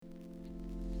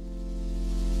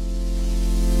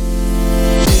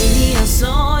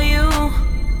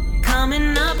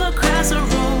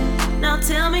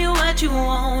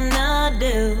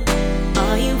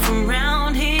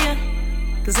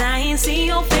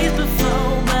ways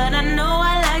before, but I know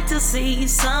I like to see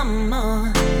some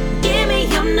more. Give me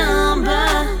your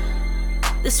number.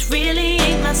 This really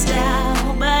ain't my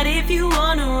style, but if you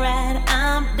wanna ride,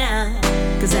 I'm down.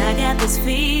 'Cause I got this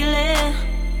feeling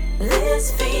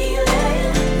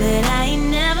that I ain't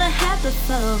never had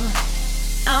before.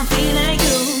 I'm feeling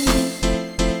you.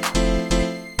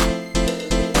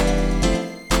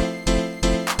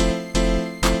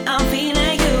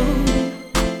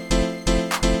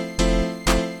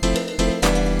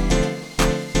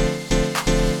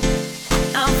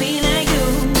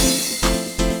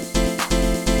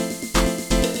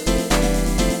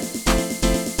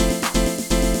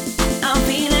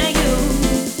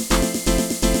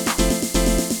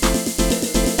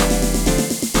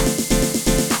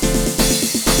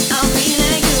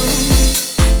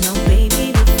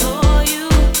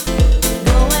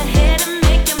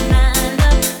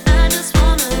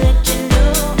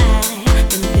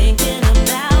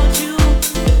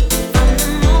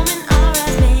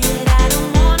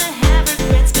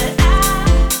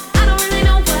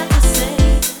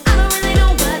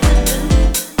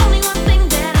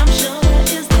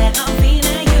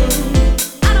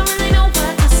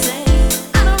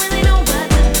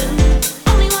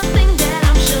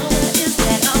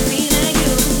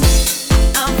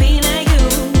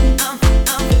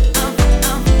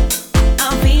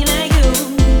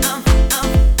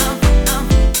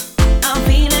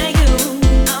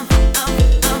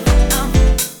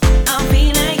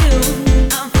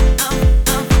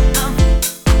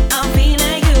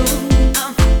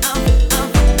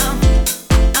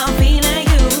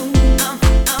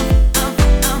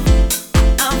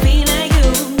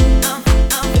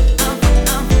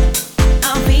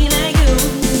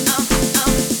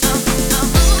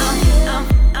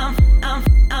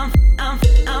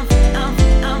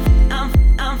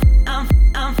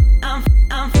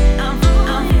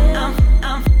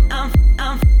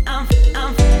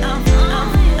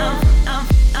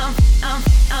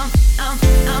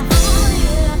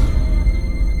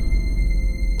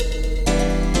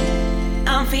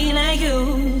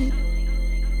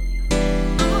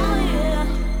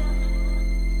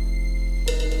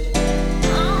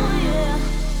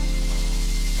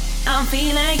 I'm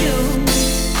feeling you.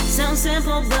 Sounds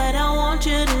simple, but I want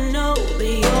you to know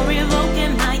that you're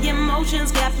revoking my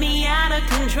emotions, got me out of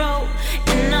control.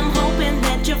 And I'm hoping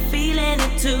that you're feeling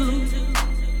it too,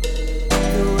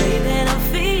 the way that I'm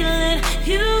feeling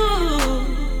you.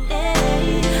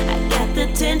 Hey, I got the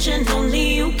tension only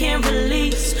you can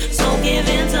release, so give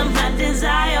in to my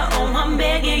desire. Oh, I'm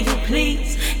begging you,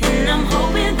 please. And I'm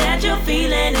hoping that you're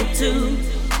feeling it too,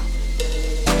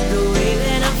 the way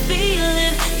that I'm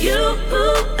feeling you.